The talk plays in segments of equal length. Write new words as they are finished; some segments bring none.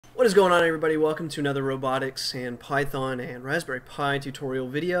What is going on, everybody? Welcome to another Robotics and Python and Raspberry Pi tutorial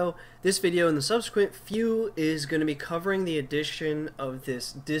video. This video and the subsequent few is going to be covering the addition of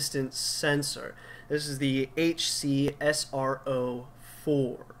this distance sensor. This is the HC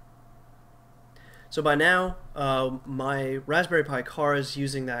SR04. So by now, my Raspberry Pi car is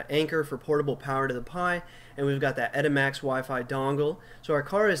using that anchor for portable power to the Pi, and we've got that Edimax Wi-Fi dongle. So our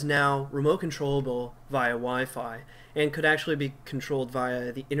car is now remote controllable via Wi-Fi, and could actually be controlled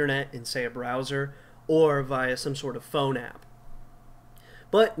via the internet in, say, a browser, or via some sort of phone app.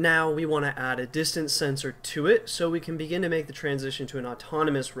 But now we want to add a distance sensor to it so we can begin to make the transition to an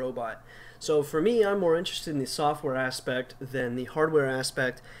autonomous robot. So for me, I'm more interested in the software aspect than the hardware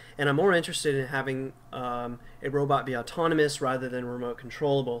aspect, and I'm more interested in having a robot be autonomous rather than remote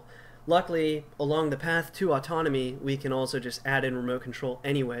controllable. Luckily, along the path to autonomy, we can also just add in remote control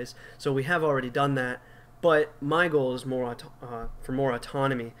anyways, so we have already done that. But my goal is for more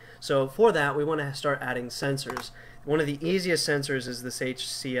autonomy. So for that, we want to start adding sensors. One of the easiest sensors is this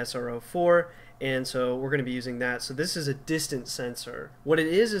HC SR04, and so we're going to be using that. So this is a distance sensor. What it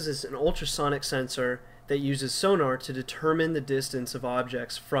is it's an ultrasonic sensor that uses sonar to determine the distance of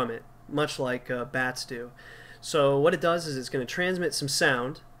objects from it, much like bats do. So what it does is it's going to transmit some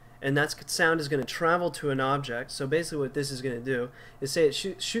sound, and that sound is going to travel to an object. So basically what this is going to do is, say it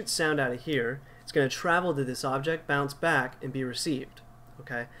shoots sound out of here. It's going to travel to this object, bounce back, and be received.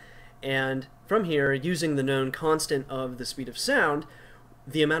 Okay, and from here, using the known constant of the speed of sound,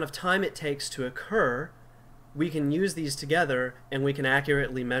 the amount of time it takes to occur, we can use these together and we can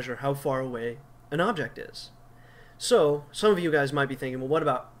accurately measure how far away an object is. So some of you guys might be thinking, well,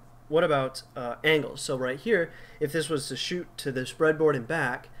 what about angles? So right here, if this was to shoot to this breadboard and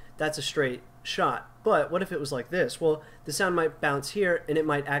back, that's a straight shot. But what if it was like this? Well, the sound might bounce here and it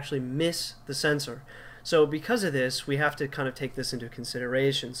might actually miss the sensor. So because of this, we have to kind of take this into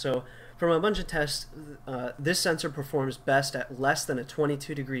consideration. So from a bunch of tests, this sensor performs best at less than a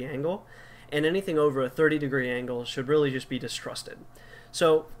 22-degree angle, and anything over a 30-degree angle should really just be distrusted.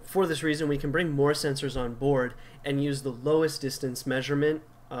 So for this reason, we can bring more sensors on board and use the lowest distance measurement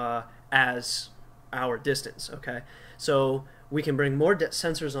as our distance. Okay, so we can bring more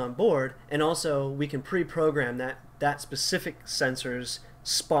sensors on board, and also we can pre-program that specific sensor's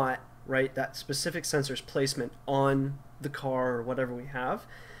spot, right? That specific sensor's placement on the car or whatever we have,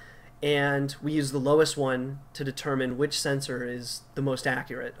 and we use the lowest one to determine which sensor is the most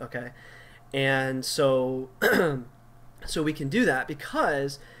accurate. Okay, and so so we can do that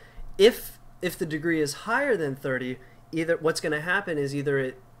because if the degree is higher than 30, either what's going to happen is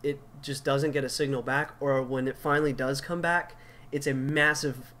either it just doesn't get a signal back, or when it finally does come back, it's a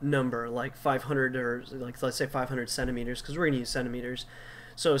massive number, like 500, or like let's say 500 centimeters, because we're going to use centimeters.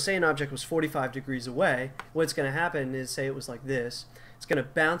 So say an object was 45 degrees away, what's going to happen is, say it was like this, it's going to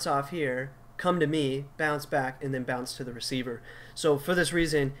bounce off here, come to me, bounce back, and then bounce to the receiver. So for this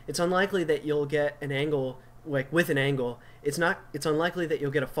reason, it's unlikely that you'll get an angle, like with an angle, it's unlikely that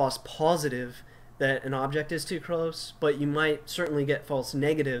you'll get a false positive that an object is too close, but you might certainly get false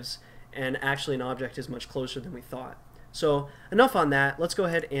negatives, and actually an object is much closer than we thought. So enough on that, let's go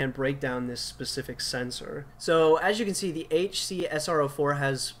ahead and break down this specific sensor. So as you can see, the HC SR04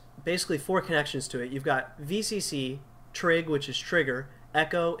 has basically 4 connections to it. You've got VCC, trig, which is trigger,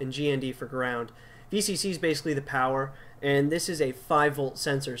 echo, and GND for ground. VCC is basically the power, and this is a 5-volt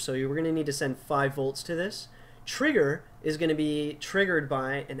sensor, so you're going to need to send 5 volts to this. Trigger is going to be triggered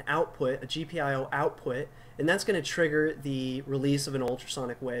by an output, a GPIO output, and that's going to trigger the release of an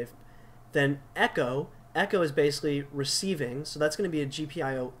ultrasonic wave. Then echo is basically receiving, so that's going to be a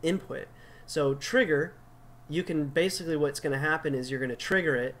GPIO input. So trigger, you can basically, what's going to happen is you're going to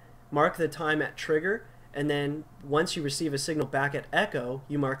trigger it, mark the time at trigger, and then once you receive a signal back at echo,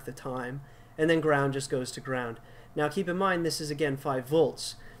 you mark the time, and then ground just goes to ground. Now keep in mind, this is again 5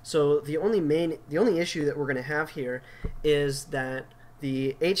 volts. So the only issue that we're going to have here is that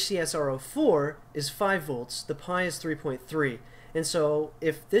the HC SR04 is 5 volts, the Pi is 3.3. And so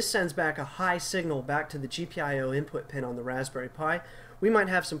if this sends back a high signal back to the GPIO input pin on the Raspberry Pi, we might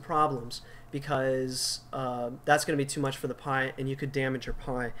have some problems, because that's going to be too much for the Pi and you could damage your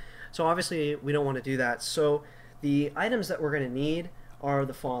Pi. So obviously we don't want to do that. So the items that we're going to need are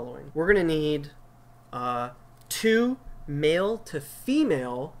the following. We're going to need 2 male to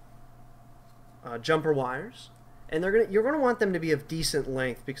female jumper wires, and you're going to want them to be of decent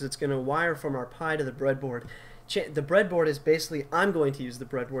length, because it's going to wire from our Pi to the breadboard. The breadboard is basically, I'm going to use the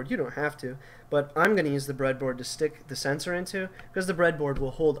breadboard, you don't have to, but I'm going to use the breadboard to stick the sensor into, because the breadboard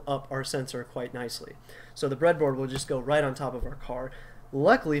will hold up our sensor quite nicely. So the breadboard will just go right on top of our car.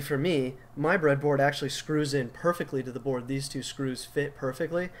 luckily for me, my breadboard actually screws in perfectly to the board. These two screws fit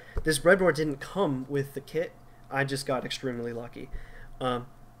perfectly. This breadboard didn't come with the kit. I just got extremely lucky.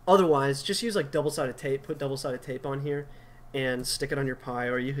 Otherwise, just use like double-sided tape. Put double-sided tape on here and stick it on your Pi,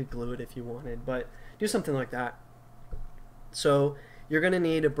 or you could glue it if you wanted, but do something like that. So you're going to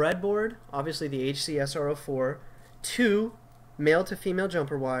need a breadboard, obviously the HC SR04, 2 male to female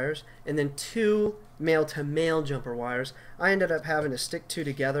jumper wires, and then 2 male to male jumper wires. I ended up having to stick 2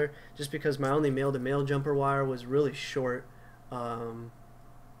 together just because my only male to male jumper wire was really short.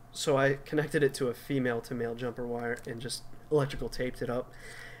 So I connected it to a female to male jumper wire and just electrical taped it up.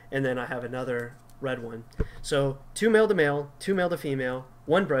 And then I have another red one. So 2 male to male, 2 male to female,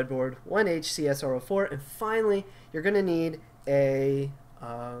 1 breadboard, 1 HC SR04, and finally you're going to need a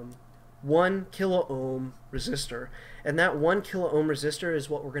 1 kilo ohm resistor. And that 1 kilo ohm resistor is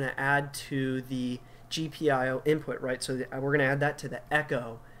what we're going to add to the GPIO input, right? So we're going to add that to the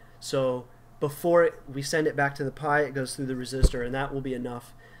echo. So before we send it back to the Pi, it goes through the resistor, and that will be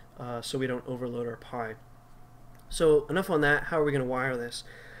enough so we don't overload our Pi. So enough on that. How are we going to wire this?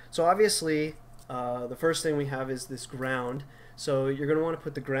 So obviously the first thing we have is this ground. So you're going to want to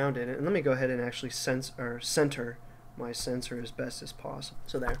put the ground in it. And let me go ahead and actually center my sensor as best as possible.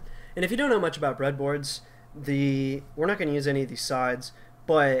 So there. And if you don't know much about breadboards, we're not going to use any of these sides,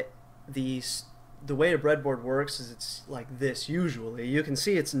 but the way a breadboard works is it's like this usually. You can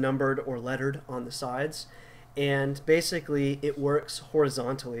see it's numbered or lettered on the sides, and basically it works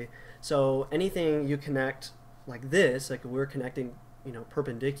horizontally. So anything you connect like this, like we're connecting, you know,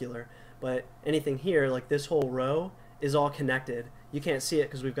 perpendicular, but anything here, like this whole row, is all connected. You can't see it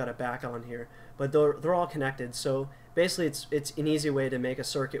because we've got it back on here, but they're all connected. So basically it's an easy way to make a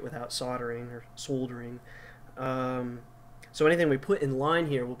circuit without soldering or soldering. So anything we put in line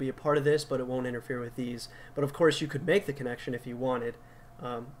here will be a part of this, but it won't interfere with these. But of course you could make the connection if you wanted.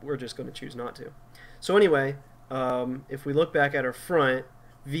 We're just going to choose not to. So anyway, if we look back at our front,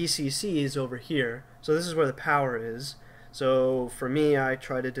 VCC is over here. So this is where the power is. So for me, I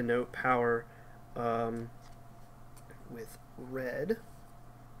try to denote power with red.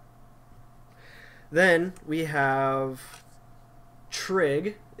 Then we have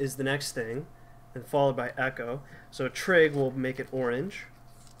trig is the next thing, and followed by echo. So trig will make it orange.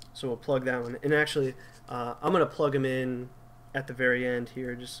 So we'll plug that one. And actually, I'm going to plug them in at the very end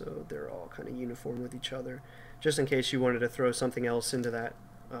here, just so they're all kind of uniform with each other, just in case you wanted to throw something else into that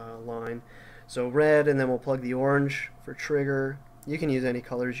line. So red, and then we'll plug the orange for trigger. You can use any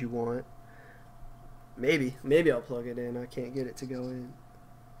colors you want. Maybe I'll plug it in. I can't get it to go in.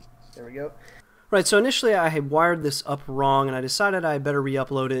 There we go. Right, so initially I had wired this up wrong, and I decided I better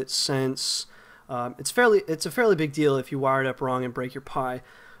re-upload it since it's a fairly big deal if you wire it up wrong and break your Pi.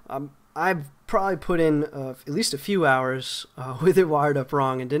 I've probably put in at least a few hours with it wired up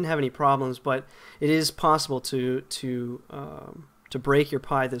wrong and didn't have any problems, but it is possible to break your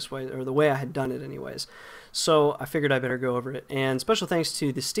Pi this way, or the way I had done it anyways. So I figured I better go over it. And special thanks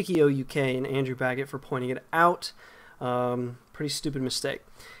to the Sticky UK and Andrew Baggett for pointing it out. Pretty stupid mistake.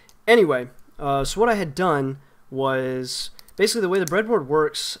 Anyway, so what I had done was basically the way the breadboard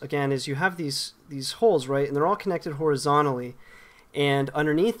works, again, is you have these holes, right, and they're all connected horizontally. And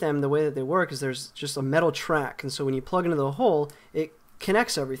underneath them, the way that they work is there's just a metal track, and so when you plug into the hole, it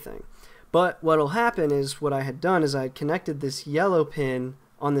connects everything. But what will happen is, what I had done is I had connected this yellow pin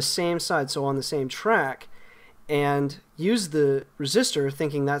on the same side, so on the same track, and used the resistor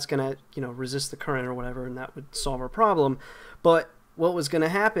thinking that's going to, you know, resist the current or whatever, and that would solve our problem. But what was going to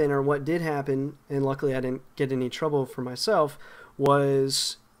happen, or what did happen, and luckily I didn't get any trouble for myself,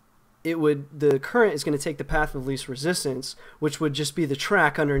 was the current is going to take the path of least resistance, which would just be the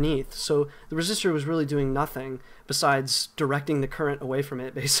track underneath. So the resistor was really doing nothing besides directing the current away from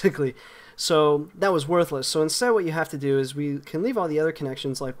it, basically. So that was worthless. So instead what you have to do is we can leave all the other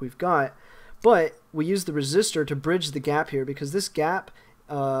connections like we've got, but we use the resistor to bridge the gap here, because this gap,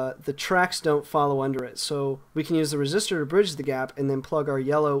 the tracks don't follow under it. So we can use the resistor to bridge the gap and then plug our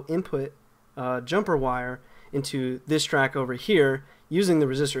yellow input jumper wire into this track over here using the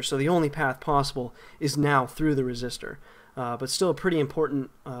resistor. So the only path possible is now through the resistor. But still a pretty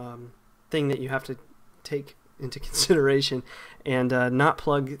important thing that you have to take into consideration, and not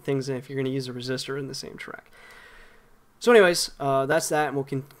plug things in if you're going to use a resistor in the same track. So anyways, that's that, and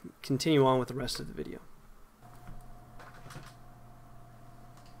we'll continue on with the rest of the video.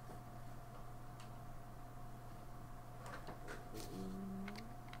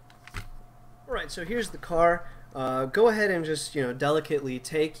 Alright, so here's the car. Go ahead and just, you know, delicately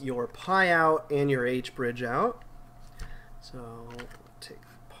take your Pi out and your H bridge out. So take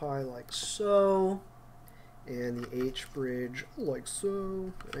the Pi like so, and the H bridge like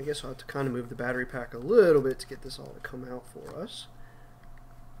so. And I guess I'll have to kind of move the battery pack a little bit to get this all to come out for us.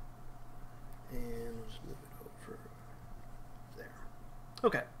 And we'll just move it over there.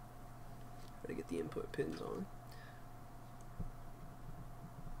 Okay. Gotta get the input pins on.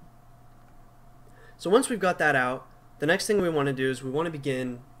 So once we've got that out, the next thing we want to do is we want to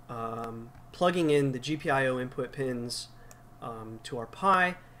begin plugging in the GPIO input pins to our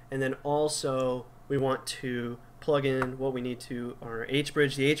Pi, and then also we want to plug in what we need to our H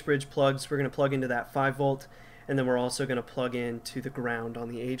bridge. The H bridge plugs, we're going to plug into that 5 volt, and then we're also going to plug into the ground on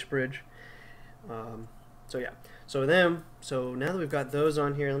the H bridge. So yeah, so now that we've got those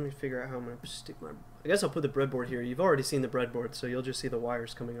on here, let me figure out how I'm going to stick my, I guess I'll put the breadboard here. You've already seen the breadboard, so you'll just see the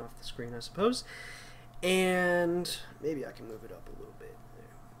wires coming off the screen, I suppose. And maybe I can move it up a little bit.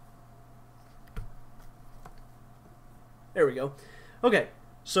 There we go. Okay,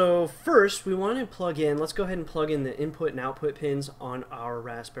 so first we want to plug in, let's go ahead and plug in the input and output pins on our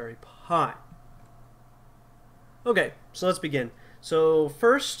Raspberry Pi. Okay, so let's begin. So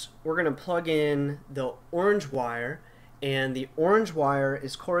first we're going to plug in the orange wire, and the orange wire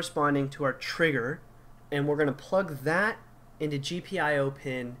is corresponding to our trigger, and we're going to plug that into GPIO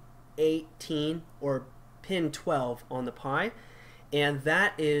pin 18 or pin 12 on the Pi, and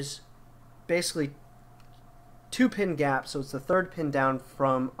that is basically 2-pin gap, so it's the 3rd pin down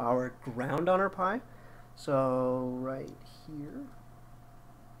from our ground on our Pi. So right here,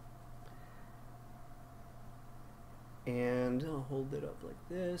 and I'll hold it up like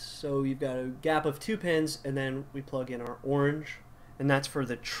this. So you've got a gap of 2 pins, and then we plug in our orange, and that's for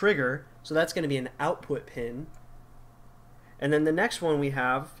the trigger, so that's going to be an output pin. And then the next one we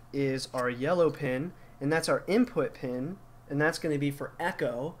have is our yellow pin, and that's our input pin, and that's going to be for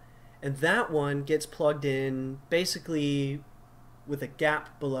echo, and that one gets plugged in basically with a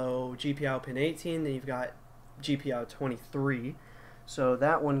gap below GPIO pin 18, then you've got GPIO 23. So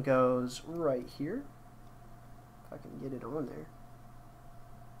that one goes right here. If I can get it on there.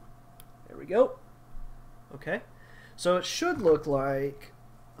 There we go. Okay. So it should look like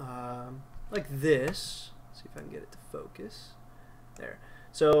this. See if I can get it to focus. There.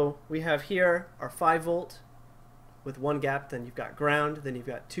 So we have here our 5 volt with 1 gap, then you've got ground, then you've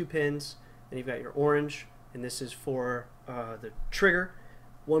got 2 pins, then you've got your orange, and this is for the trigger.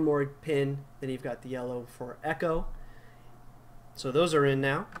 1 more pin, then you've got the yellow for echo. So those are in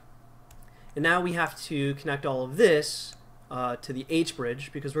now. And now we have to connect all of this to the H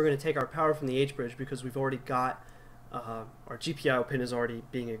bridge, because we're going to take our power from the H bridge because we've already got our GPIO pin is already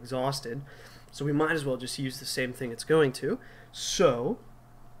being exhausted. So we might as well just use the same thing it's going to. So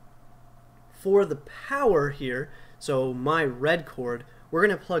for the power here, so my red cord, we're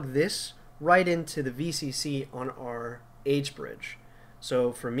going to plug this right into the VCC on our H bridge.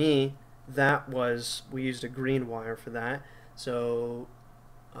 So for me, that was, we used a green wire for that. So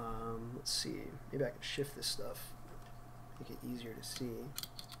let's see, maybe I can shift this stuff, make it easier to see.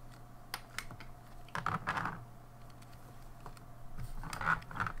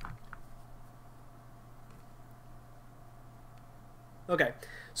 Okay,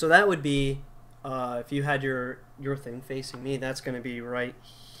 so that would be, if you had your thing facing me, that's going to be right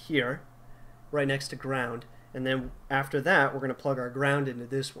here, right next to ground. And then after that, we're going to plug our ground into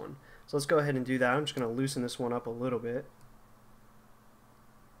this one. So let's go ahead and do that. I'm just going to loosen this one up a little bit.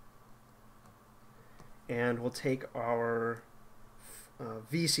 And we'll take our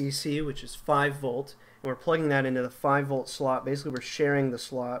VCC, which is 5 volt, and we're plugging that into the 5 volt slot. Basically, we're sharing the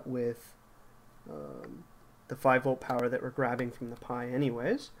slot with the 5 volt power that we're grabbing from the Pi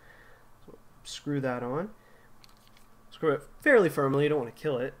anyways. So screw that on. Screw it fairly firmly, you don't want to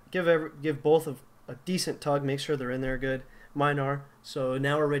kill it. Give both of a decent tug, make sure they're in there good. Mine are. So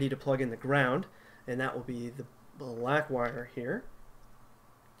now we're ready to plug in the ground, and that will be the black wire here.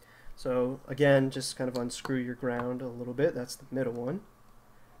 So again, just kind of unscrew your ground a little bit, that's the middle one.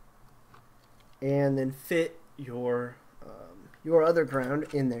 And then fit your other ground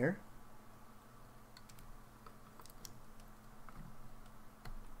in there.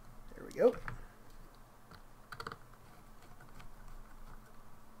 There we go.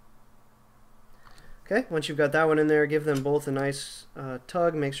 Okay, once you've got that one in there, give them both a nice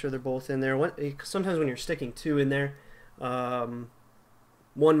tug, make sure they're both in there. Sometimes when you're sticking 2 in there,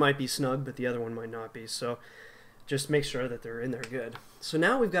 one might be snug, but the other one might not be. So just make sure that they're in there good. So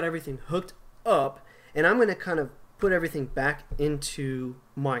now we've got everything hooked up, and I'm going to kind of put everything back into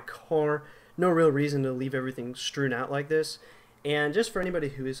my car. No real reason to leave everything strewn out like this. And just for anybody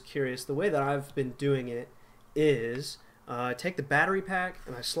who is curious, the way that I've been doing it is I take the battery pack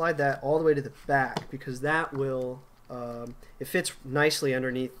and I slide that all the way to the back, because that will, it fits nicely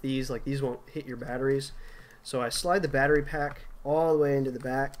underneath these, like these won't hit your batteries. So I slide the battery pack all the way into the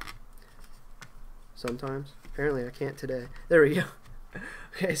back. Sometimes. Apparently I can't today. There we go.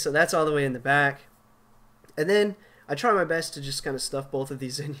 Okay, so that's all the way in the back. And then I try my best to just kind of stuff both of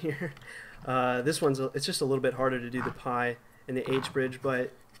these in here. This one's it's just a little bit harder to do the pi and the H bridge,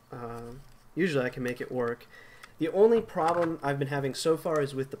 but usually I can make it work. The only problem I've been having so far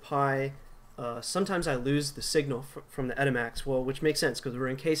is with the pi. Sometimes I lose the signal from the Edimax, well, which makes sense because we're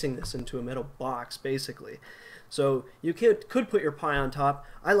encasing this into a metal box basically. So you could put your pi on top.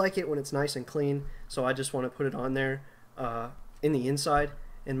 I like it when it's nice and clean, so I just want to put it on there in the inside.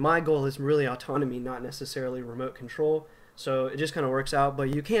 And my goal is really autonomy, not necessarily remote control. So it just kind of works out,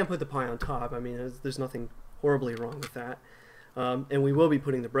 but you can put the pi on top. I mean, there's nothing horribly wrong with that. And we will be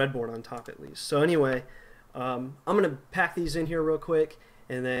putting the breadboard on top at least. So anyway, I'm going to pack these in here real quick,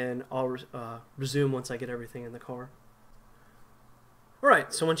 and then I'll resume once I get everything in the car.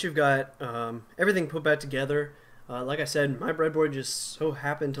 Alright, so once you've got everything put back together, like I said, my breadboard just so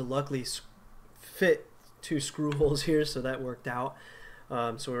happened to luckily fit 2 screw holes here, so that worked out.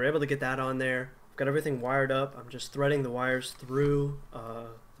 So we were able to get that on there. I've got everything wired up. I'm just threading the wires through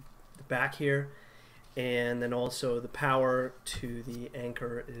the back here, and then also the power to the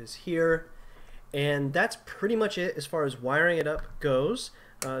anchor is here. And that's pretty much it as far as wiring it up goes.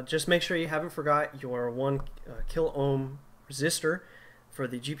 Just make sure you haven't forgot your 1 kilo ohm resistor for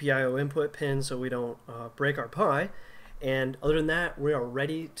the GPIO input pin so we don't break our pi. And other than that, we are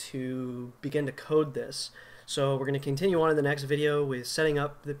ready to begin to code this. So we're going to continue on in the next video with setting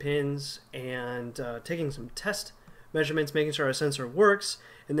up the pins and taking some test measurements, making sure our sensor works,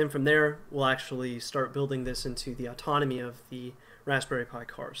 and then from there we'll actually start building this into the autonomy of the Raspberry Pi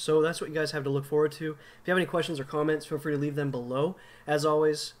car. So that's what you guys have to look forward to. If you have any questions or comments, feel free to leave them below. As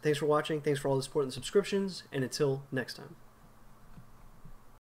always, thanks for watching, thanks for all the support and subscriptions, and until next time.